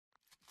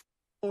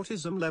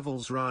Autism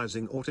levels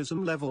rising,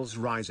 autism levels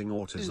rising,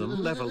 autism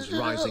levels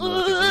rising,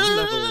 autism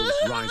levels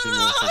rising,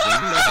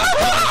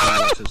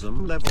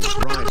 autism levels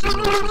rising,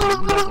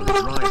 autism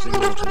levels rising,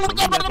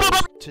 autism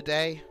levels.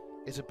 Today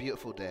is a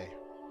beautiful day.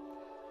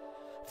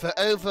 For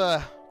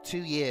over 2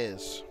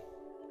 years,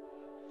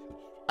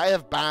 I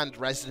have banned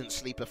Resident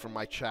Sleeper from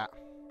my chat.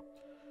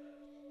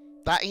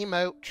 That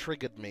emote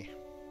triggered me.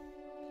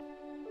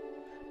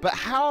 But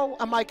how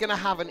am I going to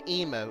have an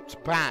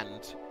emote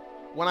banned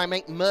when I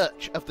make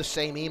merch of the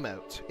same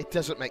emote? It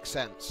doesn't make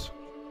sense.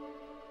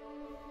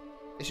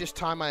 It's just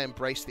time I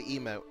embrace the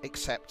emote,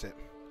 accept it.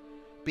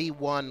 Be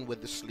one with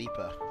the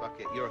sleeper.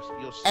 Fuck it, you're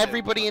so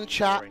everybody in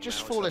chat,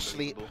 just fall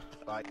asleep.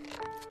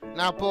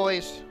 Now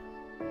boys,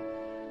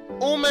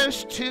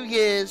 almost 2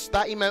 years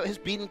that emote has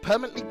been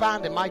permanently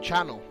banned in my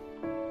channel.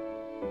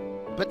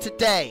 But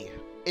today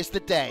is the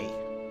day.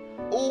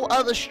 All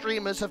other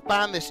streamers have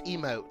banned this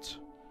emote.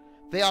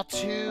 They are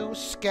too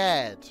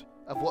scared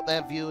of what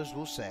their viewers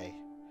will say.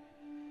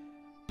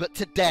 But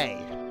today,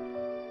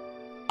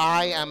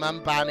 I am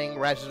unbanning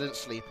Resident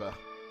Sleeper.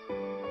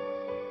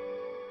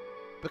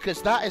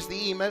 Because that is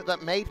the emote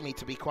that made me,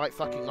 to be quite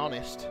fucking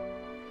honest.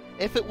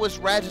 If it was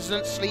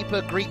Resident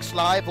Sleeper Greeks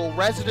Live or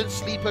Resident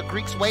Sleeper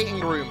Greeks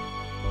Waiting Room,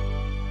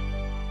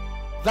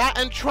 that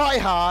and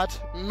Tryhard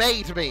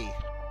made me.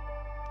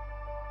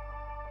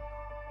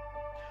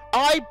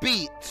 I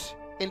beat,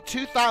 in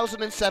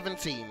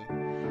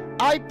 2017,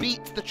 I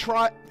beat the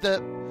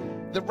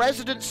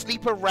Resident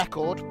Sleeper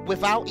record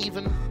without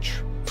even...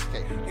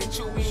 Okay,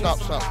 stop.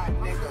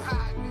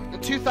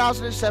 In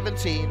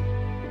 2017,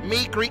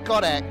 me,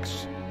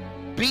 Greekgodx,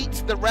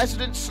 beat the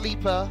Resident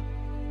Sleeper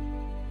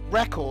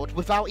record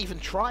without even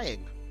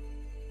trying.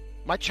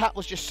 My chat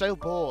was just so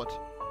bored.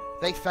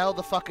 They fell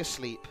the fuck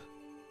asleep.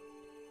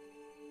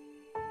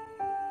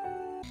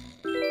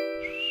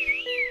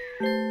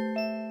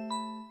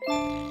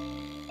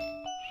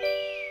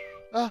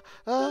 Oh,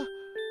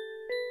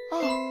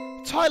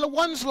 Tyler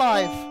 1's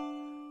live!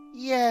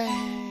 Yay!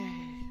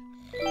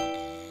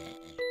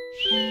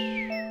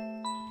 You're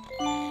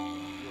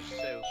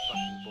so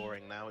fucking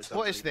boring now.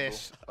 What is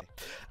this?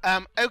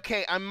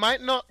 Okay, I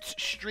might not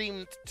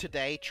stream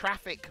today.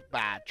 Traffic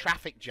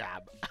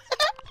jam.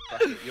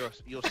 You're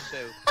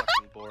so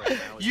fucking boring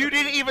now. You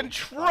didn't even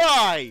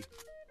try!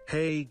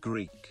 Hey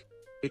Greek.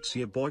 It's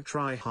your boy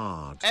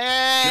Tryhard.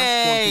 Hey!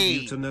 Just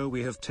wanted you to know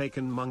we have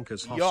taken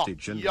Monkas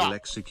hostage and will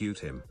execute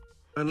him.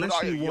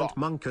 Unless you want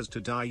Monkas to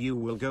die, you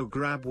will go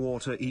grab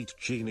water, eat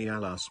genie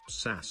alas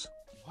sass.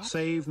 What?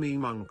 Save me,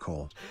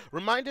 Monkor.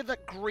 Reminder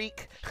that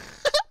Greek...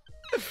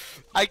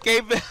 I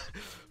gave the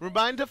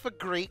reminder for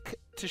Greek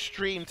to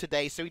stream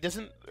today so he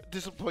doesn't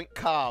disappoint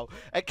Carl.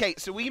 Okay,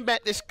 so we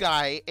met this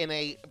guy in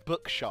a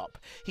bookshop.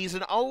 He's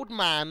an old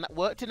man that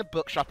worked in a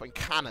bookshop in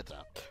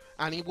Canada.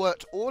 And he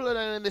worked all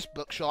alone in this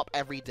bookshop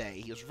every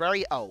day. He was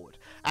very old.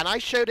 And I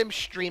showed him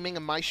streaming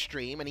in my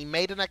stream, and he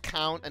made an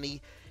account, and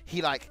he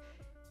like...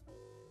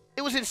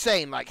 It was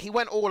insane. Like, he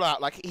went all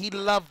out. Like, he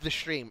loved the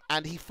stream.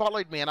 And he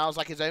followed me, and I was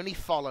like his only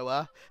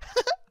follower.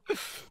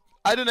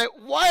 I don't know.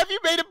 Why have you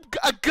made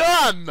a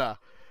gun?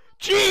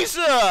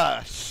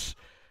 Jesus!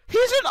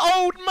 He's an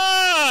old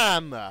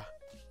man!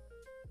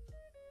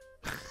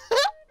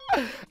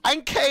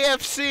 And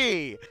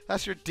KFC!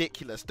 That's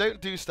ridiculous.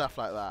 Don't do stuff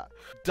like that.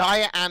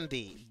 Die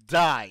Andy.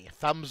 Die.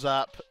 Thumbs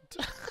up.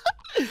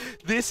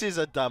 This is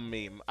a dumb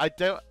meme.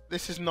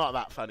 This is not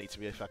that funny, to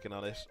be fucking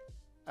honest.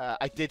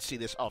 I did see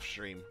this off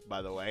stream,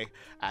 by the way,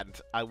 and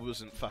I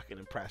wasn't fucking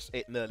impressed.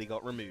 It nearly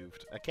got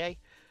removed, okay?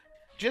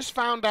 Just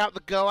found out the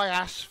girl I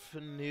asked for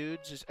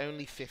nudes is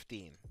only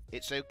 15.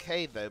 It's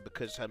okay, though,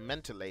 because her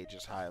mental age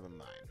is higher than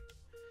mine.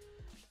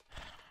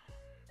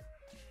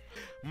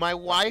 My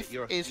wife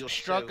is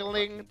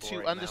struggling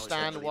to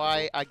understand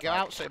why I go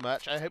out so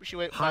much. I hope she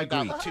won't find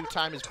out that 2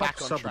 time is back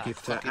on track.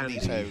 Fucking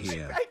these hoes.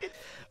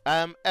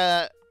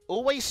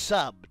 Always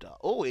subbed,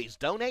 always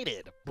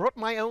donated, brought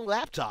my own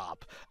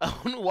laptop,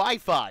 own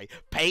Wi-Fi,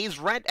 pays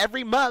rent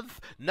every month,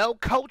 no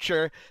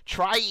culture,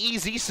 try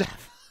easy 7.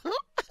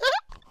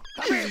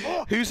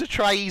 Who's a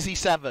try easy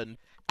 7?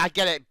 I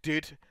get it,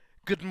 dude.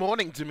 Good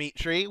morning,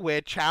 Dimitri,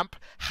 weird champ.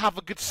 Have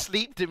a good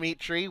sleep,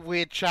 Dimitri,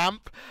 weird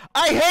champ.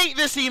 I hate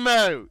this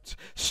emote!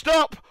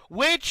 Stop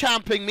weird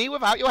champing me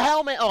without your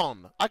helmet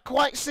on. I'm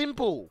quite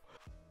simple.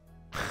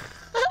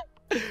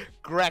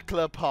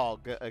 Grekla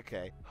Pog.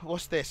 Okay.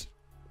 What's this?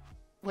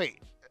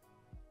 Wait.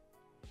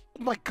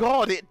 Oh my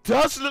god, it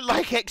does look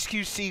like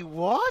XQC.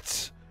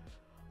 What?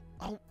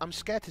 Oh, I'm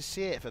scared to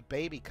see it if a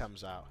baby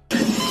comes out.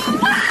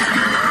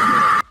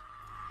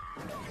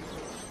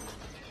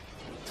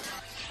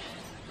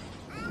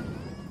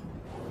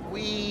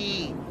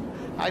 Wee!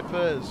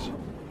 Hypers!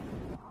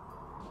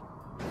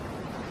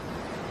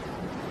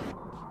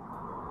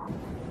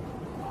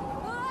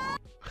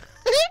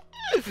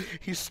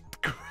 He's...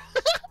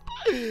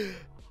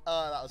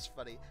 Oh, that was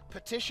funny.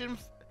 Petition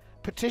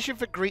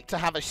for Greek to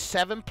have a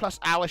 7+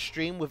 hour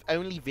stream with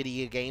only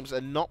video games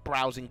and not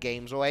browsing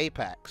games or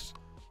Apex.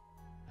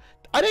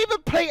 I don't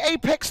even play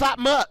Apex that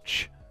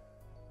much!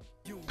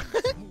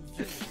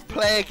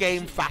 Play a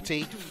game,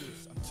 fatty.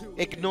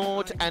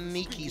 Ignored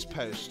Aniki's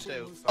post.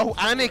 Oh,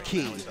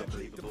 Aniki!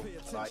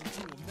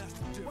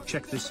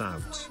 Check this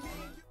out.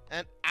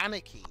 And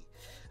Aniki.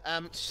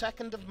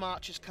 2nd of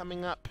March is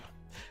coming up.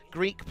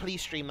 Greek,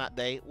 please stream that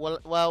day.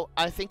 Well,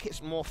 I think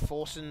it's more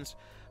Forson's.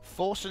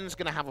 Forson's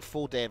gonna have a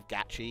full day of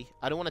gachi.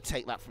 I don't want to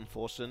take that from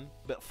Forson,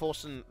 but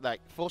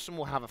Forson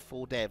will have a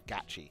full day of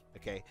gachi.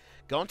 Okay,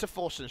 go onto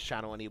Forson's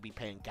channel and he'll be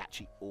playing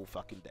gachi all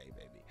fucking day,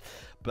 baby.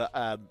 But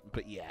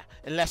yeah,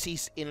 unless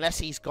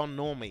he's gone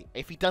normie.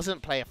 If he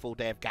doesn't play a full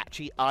day of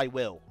gachi, I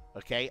will.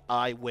 Okay,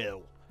 I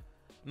will.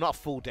 Not a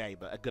full day,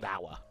 but a good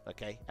hour.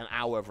 Okay, an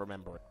hour of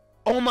remembering.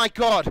 Oh my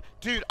god,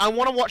 dude, I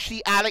want to watch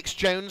the Alex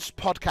Jones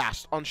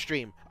podcast on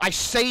stream. I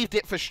saved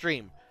it for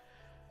stream.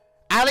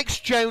 Alex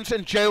Jones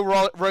and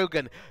Joe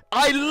Rogan.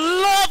 I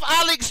love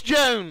Alex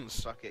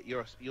Jones. Fuck it,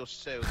 you're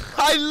so.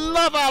 I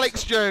love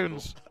Alex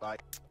Jones.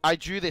 I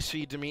drew this for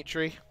you,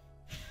 Dimitri.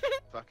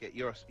 Fuck it,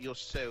 you're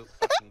so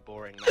fucking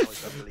boring now.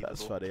 It's unbelievable.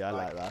 That's funny. I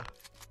like that.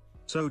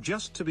 So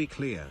just to be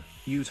clear,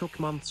 you took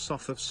months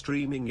off of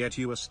streaming, yet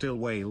you are still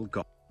whale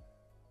god.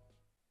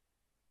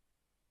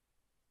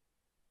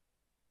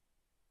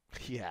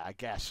 Yeah, I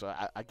guess.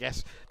 I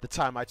guess the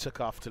time I took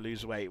off to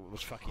lose weight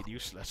was fucking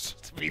useless,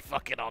 to be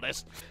fucking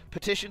honest.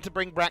 Petition to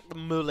bring back the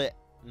mullet.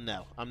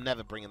 No, I'm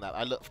never bringing that.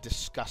 I look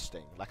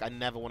disgusting. Like, I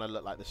never want to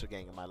look like this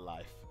again in my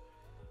life.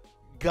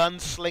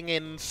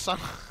 Gunslinging son.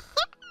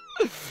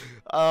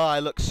 Oh, I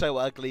look so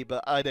ugly,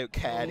 but I don't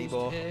care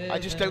anymore. I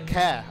just don't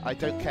care. I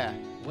don't care.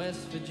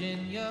 West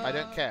Virginia. I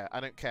don't care. I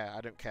don't care.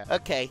 I don't care.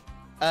 Okay,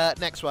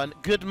 next one.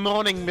 Good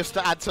morning,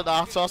 Mr.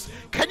 Antonatos.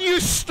 Can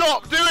you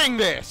stop doing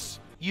this?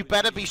 You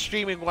better be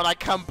streaming when I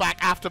come back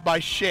after my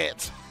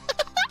shit.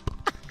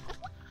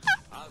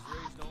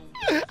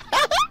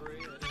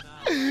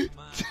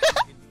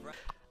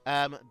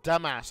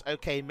 Dumbass.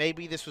 Okay,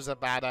 maybe this was a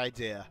bad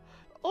idea.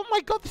 Oh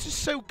my god, this is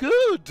so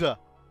good.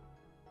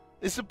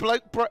 Is the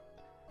bloke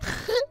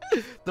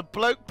the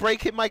bloke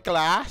breaking my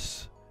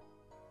glass?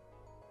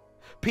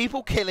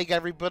 People killing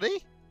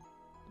everybody?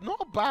 Not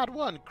a bad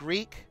one.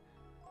 Greek.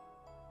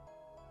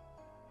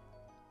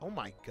 Oh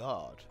my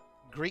god.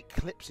 Greek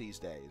clips these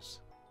days.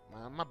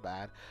 My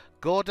bad.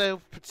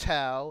 Gordo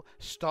Patel,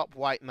 stop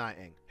white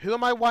knighting. Who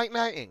am I white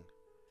knighting?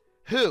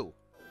 Who?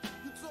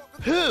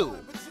 Who?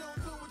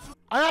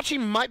 I actually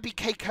might be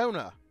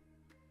K-Kona.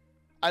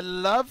 I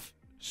love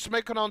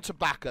smoking on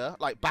tobacco,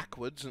 like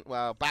backwards.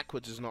 Well,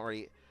 backwards is not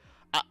really.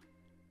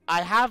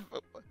 I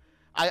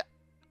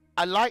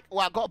like.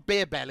 Well, I've got a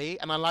beer belly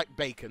and I like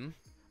bacon.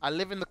 I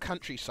live in the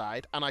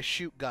countryside and I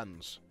shoot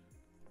guns.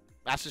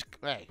 That's just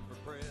hey.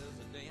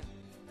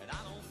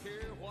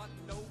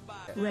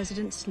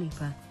 Resident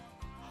sleeper.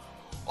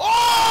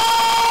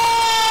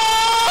 Oh!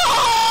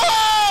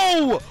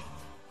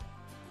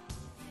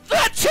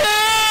 The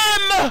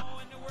Tim!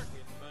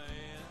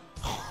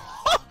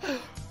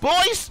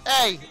 Boys,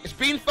 hey, it's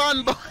been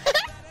fun, boy.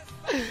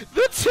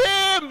 The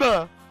Tim!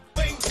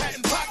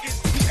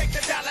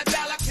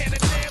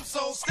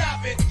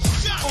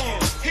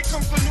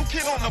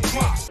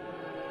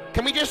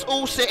 Can we just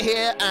all sit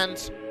here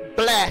and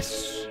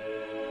bless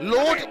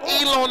Lord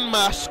Elon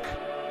Musk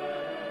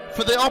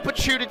for the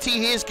opportunity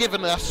he has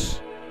given us?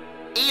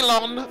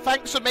 Elon,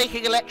 thanks for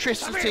making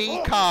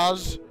electricity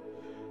cars.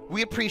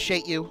 We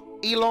appreciate you.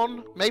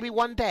 Elon, maybe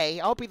one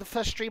day I'll be the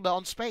first streamer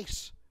on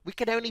space. We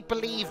can only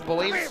believe,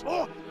 boys.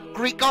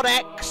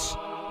 Greekgodx,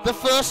 the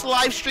first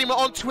live streamer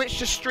on Twitch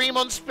to stream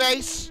on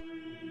space.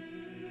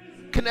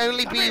 Can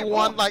only be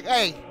one, like,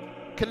 hey,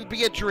 can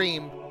be a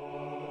dream.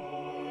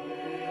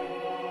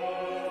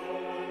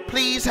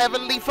 Please,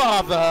 Heavenly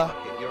Father,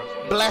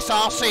 bless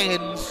our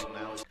sins.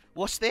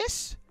 What's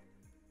this?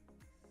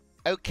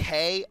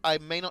 Okay, I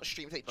may not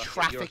stream today.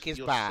 Traffic is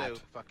bad.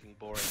 So fucking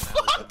boring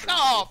now. Fuck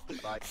off!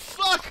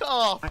 Fuck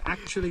off! I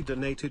actually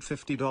donated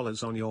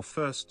 $50 on your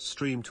first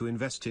stream to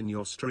invest in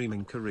your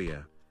streaming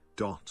career. ...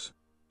 Look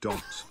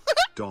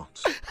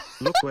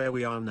where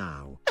we are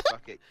now.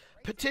 Fuck it.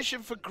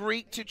 Petition for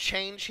Greek to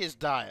change his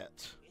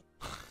diet.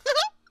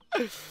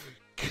 Look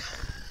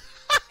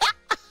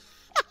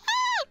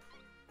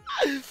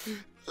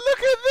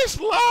at this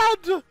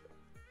lad!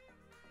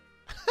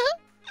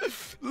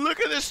 Look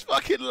at this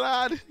fucking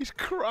lad. He's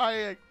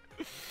crying.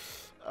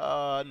 No,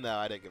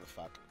 I don't give a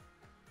fuck.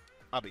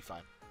 I'll be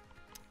fine.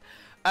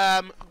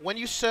 When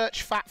you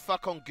search fat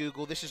fuck on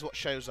Google, this is what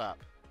shows up.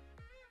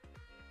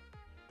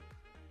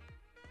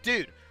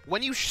 Dude,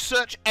 when you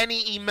search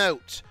any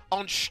emote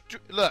on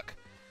look.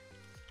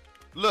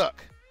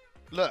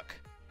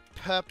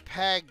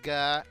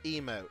 Perpega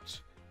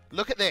emote.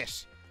 Look at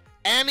this.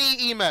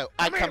 Any emote,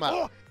 I come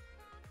up.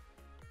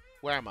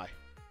 Where am I?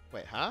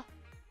 Wait, huh?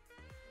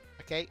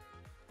 Okay.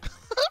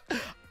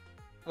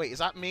 Wait, is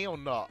that me or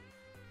not?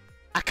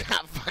 I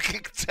can't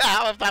fucking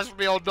tell if that's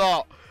me or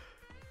not.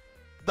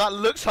 That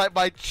looks like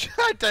my...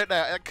 I don't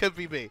know. It could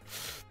be me.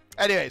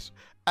 Anyways.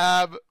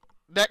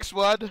 Next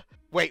one.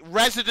 Wait,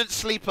 Resident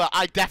Sleeper.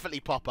 I definitely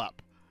pop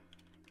up.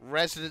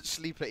 Resident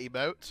Sleeper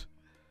emote.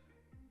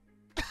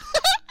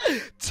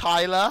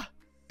 Tyler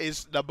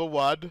is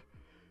 #1.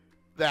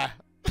 There.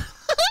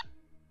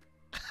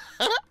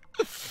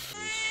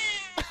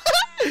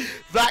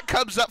 That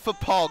comes up for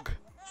Pog.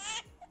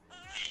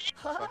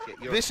 Fuck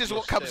it, This is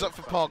what comes up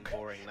for Pog.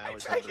 Boring now.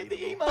 It's Taking the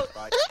unbelievable. emote.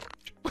 Right.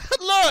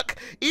 Look!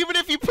 Even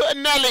if you put a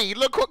Nelly,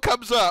 look what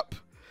comes up.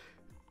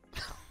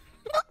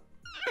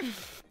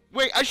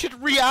 Wait, I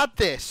should re-add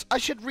this. I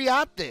should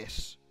re-add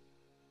this.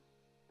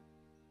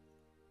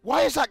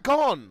 Why is that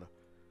gone?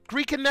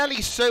 Greek and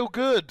Nelly's so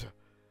good.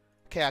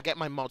 Okay, I'll get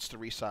my mods to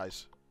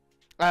resize.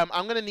 I'm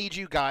going to need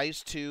you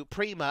guys to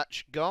pretty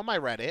much go on my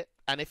Reddit,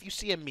 and if you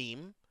see a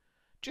meme,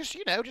 just,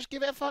 you know, just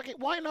give it a fucking...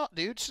 Why not,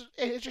 dude?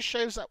 It just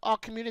shows that our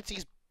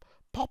community's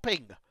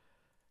popping.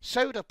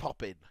 Soda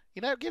popping.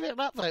 You know, give it an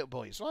upvote,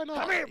 boys. Why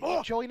not? Come here,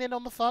 boy. Join in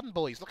on the fun,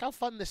 boys. Look how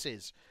fun this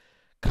is.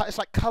 It's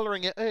like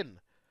colouring it in.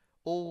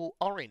 All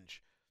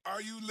orange.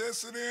 Are you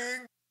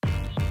listening?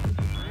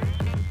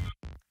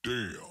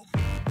 Damn.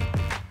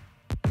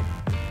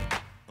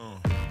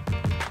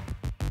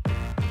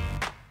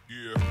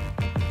 Yeah.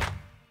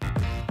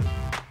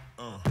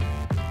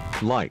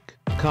 Like,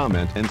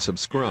 comment and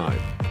subscribe,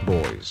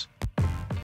 boys.